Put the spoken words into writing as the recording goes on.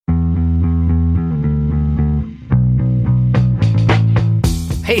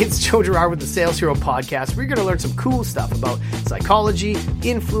Hey, it's Joe Girard with the Sales Hero Podcast. We're going to learn some cool stuff about psychology,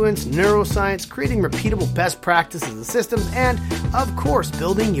 influence, neuroscience, creating repeatable best practices and systems, and, of course,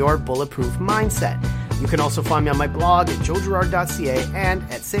 building your bulletproof mindset. You can also find me on my blog at joegirard.ca and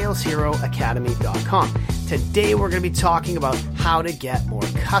at salesheroacademy.com. Today, we're going to be talking about how to get more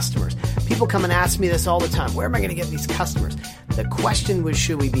customers. People come and ask me this all the time. Where am I going to get these customers? The question we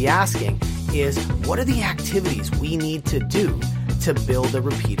should be asking is, what are the activities we need to do to build a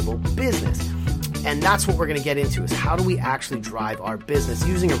repeatable business? And that's what we're going to get into, is how do we actually drive our business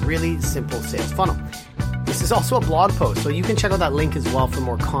using a really simple sales funnel. This is also a blog post, so you can check out that link as well for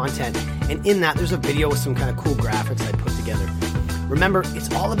more content. And in that, there's a video with some kind of cool graphics I put together. Remember,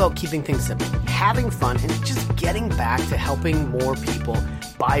 it's all about keeping things simple, having fun, and just getting back to helping more people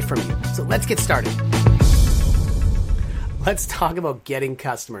buy from you. So let's get started. Let's talk about getting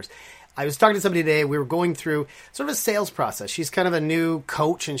customers. I was talking to somebody today. We were going through sort of a sales process. She's kind of a new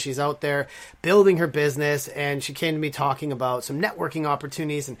coach and she's out there building her business. And she came to me talking about some networking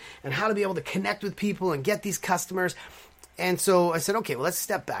opportunities and how to be able to connect with people and get these customers. And so I said, okay, well, let's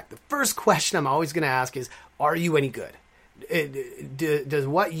step back. The first question I'm always going to ask is, are you any good? Does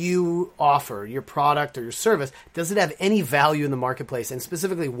what you offer, your product or your service, does it have any value in the marketplace? And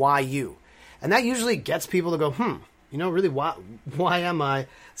specifically, why you? And that usually gets people to go, really, why am I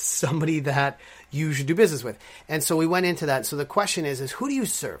somebody that you should do business with? And so we went into that. So the question is who do you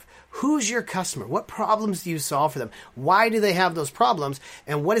serve? Who's your customer? What problems do you solve for them? Why do they have those problems?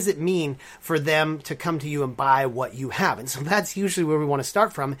 And what does it mean for them to come to you and buy what you have? And so that's usually where we want to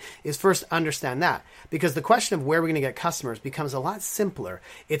start from, is first understand that. Because the question of where we're going to get customers becomes a lot simpler.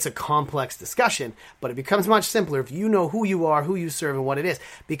 It's a complex discussion, but it becomes much simpler if you know who you are, who you serve, and what it is.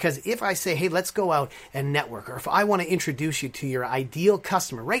 Because if I say, hey, let's go out and network, or if I want to introduce you to your ideal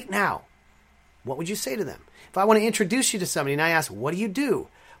customer right now, what would you say to them? If I want to introduce you to somebody and I ask, what do you do?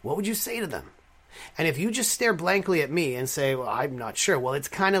 What would you say to them? And if you just stare blankly at me and say, well, I'm not sure. Well, it's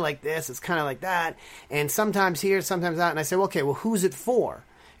kind of like this. It's kind of like that. And sometimes here, sometimes that. And I say, well, okay, well, who's it for?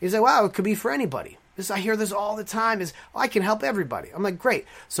 You say, wow, it could be for anybody. I hear this all the time is, I can help everybody. I'm like, great.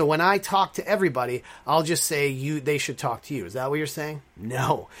 So when I talk to everybody, I'll just say they should talk to you. Is that what you're saying?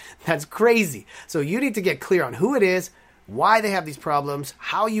 No, that's crazy. So you need to get clear on who it is, why they have these problems,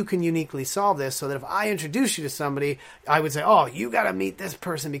 how you can uniquely solve this, so that if I introduce you to somebody, I would say, oh, you got to meet this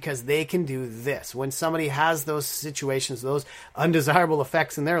person because they can do this. When somebody has those situations, those undesirable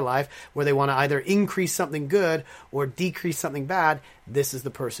effects in their life where they want to either increase something good or decrease something bad, this is the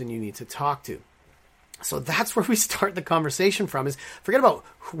person you need to talk to. So that's where we start the conversation from, is forget about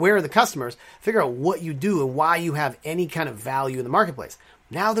where are the customers, figure out what you do and why you have any kind of value in the marketplace.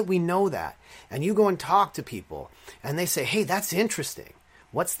 Now that we know that, and you go and talk to people, and they say, hey, that's interesting.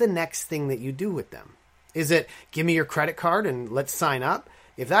 What's the next thing that you do with them? Is it, give me your credit card and let's sign up?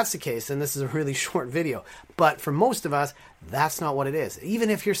 If that's the case, then this is a really short video. But for most of us, that's not what it is. Even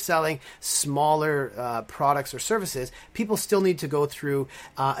if you're selling smaller products or services, people still need to go through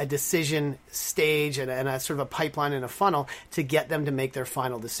a decision stage and a sort of a pipeline and a funnel to get them to make their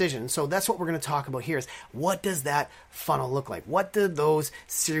final decision. So that's what we're going to talk about here, is what does that funnel look like? What do those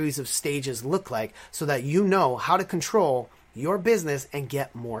series of stages look like, so that you know how to control your business and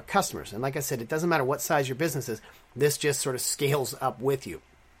get more customers? And like I said, it doesn't matter what size your business is. This just sort of scales up with you.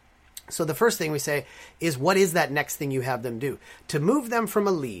 So the first thing we say is, what is that next thing you have them do? To move them from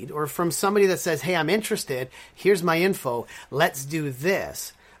a lead or from somebody that says, hey, I'm interested, here's my info, let's do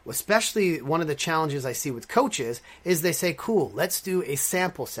this. Especially one of the challenges I see with coaches is they say, cool, let's do a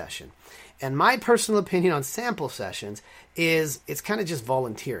sample session. And my personal opinion on sample sessions is it's kind of just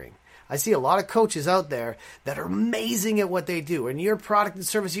volunteering. I see a lot of coaches out there that are amazing at what they do. And your product and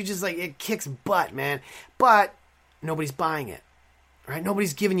service, you just it kicks butt, man. But nobody's buying it. Right?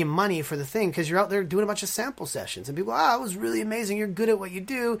 Nobody's giving you money for the thing because you're out there doing a bunch of sample sessions. And people, it was really amazing. You're good at what you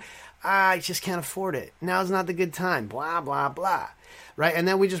do. I just can't afford it. Now's not the good time. Blah, blah, blah. Right? And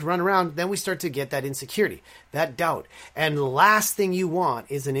then we just run around. Then we start to get that insecurity, that doubt. And the last thing you want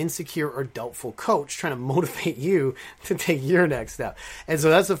is an insecure or doubtful coach trying to motivate you to take your next step. And so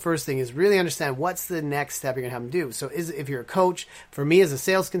that's the first thing, is really understand what's the next step you're going to have them do. So if you're a coach, for me as a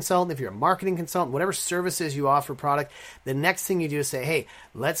sales consultant, if you're a marketing consultant, whatever services you offer product, the next thing you do is say, hey,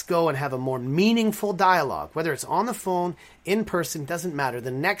 let's go and have a more meaningful dialogue. Whether it's on the phone, in person, doesn't matter.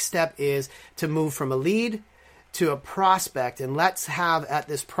 The next step is to move from a lead to a prospect, and let's have at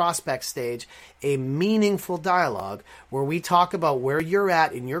this prospect stage a meaningful dialogue where we talk about where you're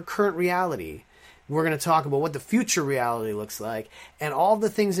at in your current reality We're going to talk about what the future reality looks like and all the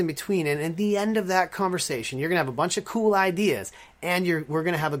things in between. And at the end of that conversation, you're going to have a bunch of cool ideas, and we're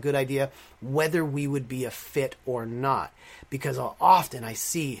going to have a good idea whether we would be a fit or not. Because often I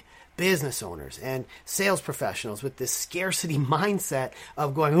see business owners and sales professionals with this scarcity mindset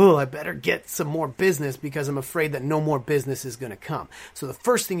of going, oh, I better get some more business because I'm afraid that no more business is going to come. So the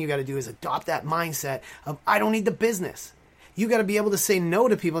first thing you got to do is adopt that mindset of, I don't need the business. You got to be able to say no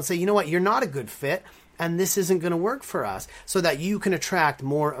to people and say, you know what, you're not a good fit and this isn't going to work for us, so that you can attract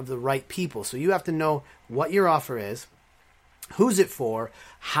more of the right people. So you have to know what your offer is, who's it for,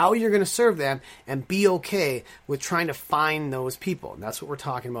 how you're going to serve them, and be okay with trying to find those people. And that's what we're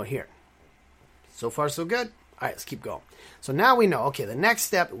talking about here. So far, so good. All right, let's keep going. So now we know, okay, the next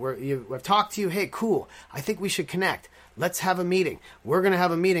step, I've talked to you. Hey, cool. I think we should connect. Let's have a meeting. We're going to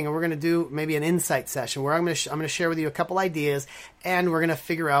have a meeting, and we're going to do maybe an insight session where I'm going to share with you a couple ideas, and we're going to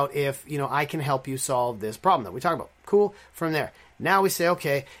figure out if, I can help you solve this problem that we talk about. Cool. From there, now we say,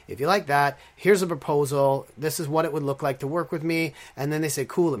 okay, if you like that, here's a proposal. This is what it would look like to work with me. And then they say,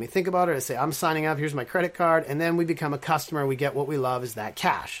 cool, let me think about it. I say, I'm signing up. Here's my credit card. And then we become a customer. We get what we love, is that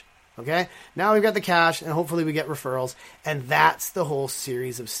cash. Okay. Now we've got the cash, and hopefully we get referrals. And that's the whole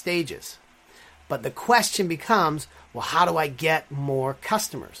series of stages. But the question becomes, well, how do I get more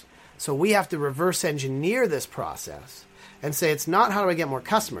customers? So we have to reverse engineer this process and say, it's not how do I get more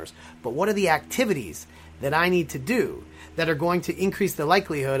customers, but what are the activities that I need to do that are going to increase the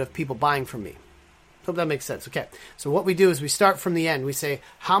likelihood of people buying from me? Hope that makes sense. Okay. So what we do is we start from the end. We say,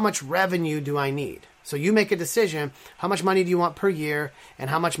 how much revenue do I need? So you make a decision, how much money do you want per year and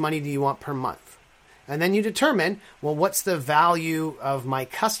how much money do you want per month? And then you determine, well, what's the value of my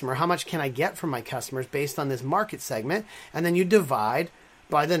customer? How much can I get from my customers based on this market segment? And then you divide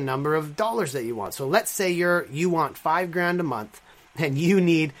by the number of dollars that you want. So let's say you want $5,000 a month, and you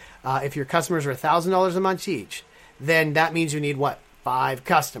need, if your customers are $1,000 a month each, then that means you need what? 5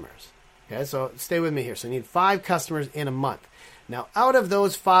 customers. Okay, so stay with me here. So you need 5 customers in a month. Now, out of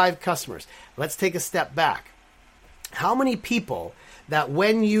those 5 customers, let's take a step back. How many people that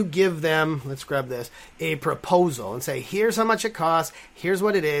when you give them, let's grab this, a proposal and say, here's how much it costs, here's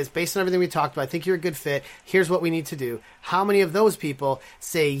what it is, based on everything we talked about, I think you're a good fit, here's what we need to do. How many of those people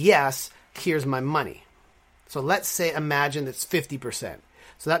say, yes, here's my money? So let's say, imagine that's 50%.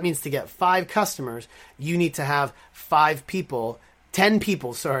 So that means to get 5 customers, you need to have 10 people,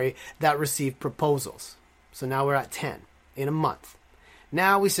 that receive proposals. So now we're at 10 in a month.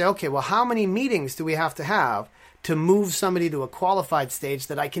 Now we say, okay, well, how many meetings do we have to move somebody to a qualified stage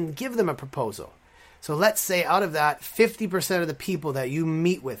that I can give them a proposal? So let's say out of that, 50% of the people that you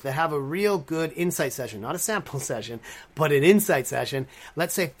meet with that have a real good insight session, not a sample session, but an insight session,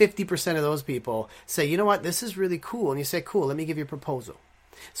 let's say 50% of those people say, you know what, this is really cool. And you say, cool, let me give you a proposal.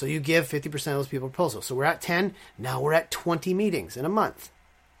 So you give 50% of those people a proposal. So we're at 10. Now we're at 20 meetings in a month,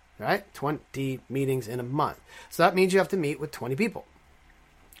 right? 20 meetings in a month. So that means you have to meet with 20 people.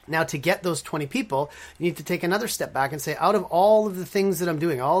 Now, to get those 20 people, you need to take another step back and say, out of all of the things that I'm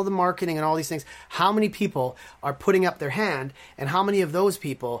doing, all of the marketing and all these things, how many people are putting up their hand, and how many of those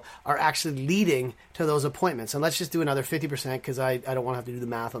people are actually leading to those appointments? And let's just do another 50% because I don't want to have to do the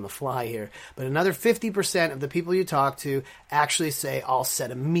math on the fly here. But another 50% of the people you talk to actually say, I'll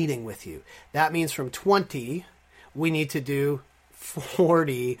set a meeting with you. That means from 20, we need to do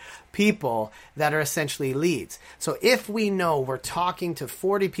 40 people that are essentially leads. So if we know we're talking to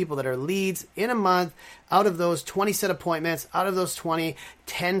 40 people that are leads in a month, out of those 20 set appointments, out of those 20,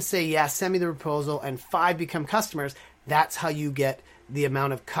 10 say, yes, send me the proposal, and 5 become customers, that's how you get the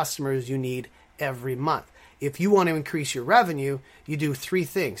amount of customers you need every month. If you want to increase your revenue, you do 3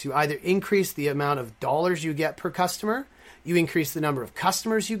 things. You either increase the amount of dollars you get per customer, you increase the number of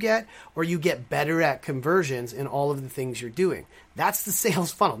customers you get, or you get better at conversions in all of the things you're doing. That's the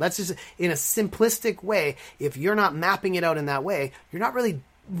sales funnel. That's just in a simplistic way. If you're not mapping it out in that way, you're not really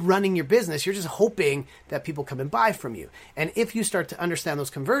running your business. You're just hoping that people come and buy from you. And if you start to understand those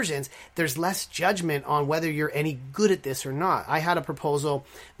conversions, there's less judgment on whether you're any good at this or not. I had a proposal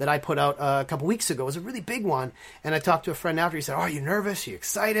that I put out a couple weeks ago. It was a really big one. And I talked to a friend after. He said, oh, are you nervous? Are you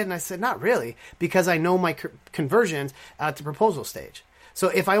excited? And I said, not really, because I know my conversions at the proposal stage. So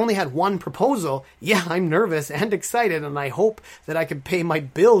if I only had one proposal, yeah, I'm nervous and excited, and I hope that I can pay my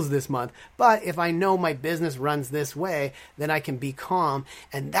bills this month. But if I know my business runs this way, then I can be calm.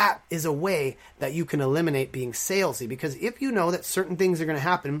 And that is a way that you can eliminate being salesy, because if you know that certain things are going to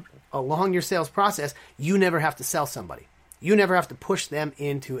happen along your sales process, you never have to sell somebody. You never have to push them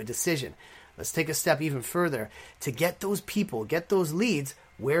into a decision. Let's take a step even further. To get those people, get those leads,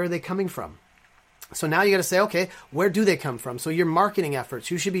 where are they coming from? So now you got to say, okay, where do they come from? So your marketing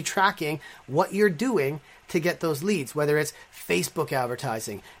efforts, you should be tracking what you're doing to get those leads, whether it's Facebook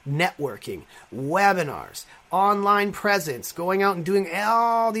advertising, networking, webinars, online presence, going out and doing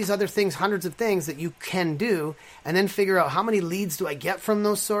all these other things, hundreds of things that you can do, and then figure out how many leads do I get from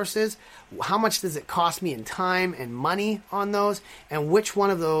those sources? How much does it cost me in time and money on those? And which one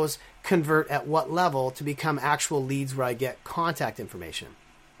of those convert at what level to become actual leads where I get contact information?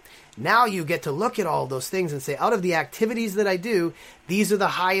 Now you get to look at all those things and say, out of the activities that I do, these are the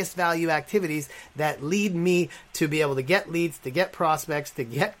highest value activities that lead me to be able to get leads, to get prospects, to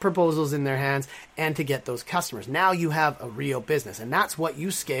get proposals in their hands, and to get those customers. Now you have a real business, and that's what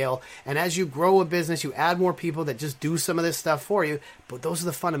you scale. And as you grow a business, you add more people that just do some of this stuff for you. But those are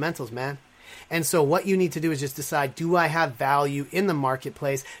the fundamentals, man. And so what you need to do is just decide, do I have value in the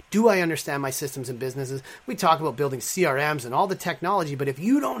marketplace? Do I understand my systems and businesses? We talk about building CRMs and all the technology, but if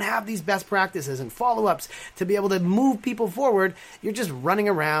you don't have these best practices and follow-ups to be able to move people forward, you're just running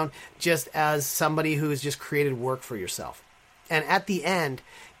around just as somebody who has just created work for yourself. And at the end,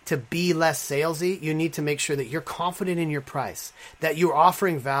 to be less salesy, you need to make sure that you're confident in your price, that you're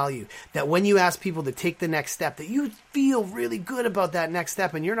offering value, that when you ask people to take the next step, that you feel really good about that next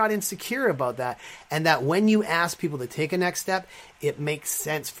step and you're not insecure about that. And that when you ask people to take a next step, it makes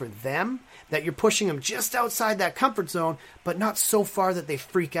sense for them, that you're pushing them just outside that comfort zone, but not so far that they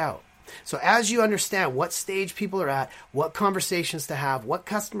freak out. So as you understand what stage people are at, what conversations to have, what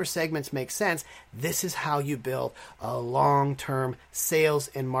customer segments make sense, this is how you build a long-term sales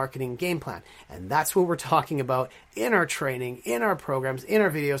and marketing game plan. And that's what we're talking about in our training, in our programs, in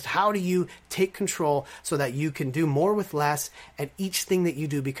our videos. How do you take control so that you can do more with less, and each thing that you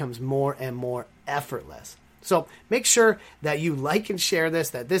do becomes more and more effortless? So make sure that you like and share this,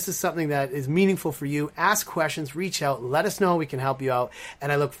 that this is something that is meaningful for you. Ask questions, reach out, let us know how we can help you out.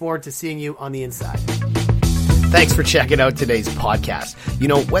 And I look forward to seeing you on the inside. Thanks for checking out today's podcast. You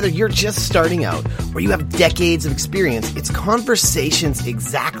know, whether you're just starting out or you have decades of experience, it's conversations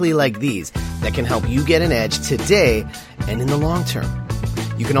exactly like these that can help you get an edge today and in the long term.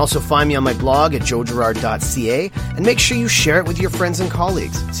 You can also find me on my blog at joegerard.ca, and make sure you share it with your friends and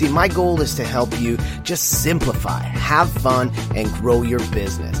colleagues. See, my goal is to help you just simplify, have fun, and grow your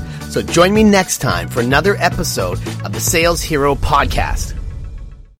business. So join me next time for another episode of the Sales Hero Podcast.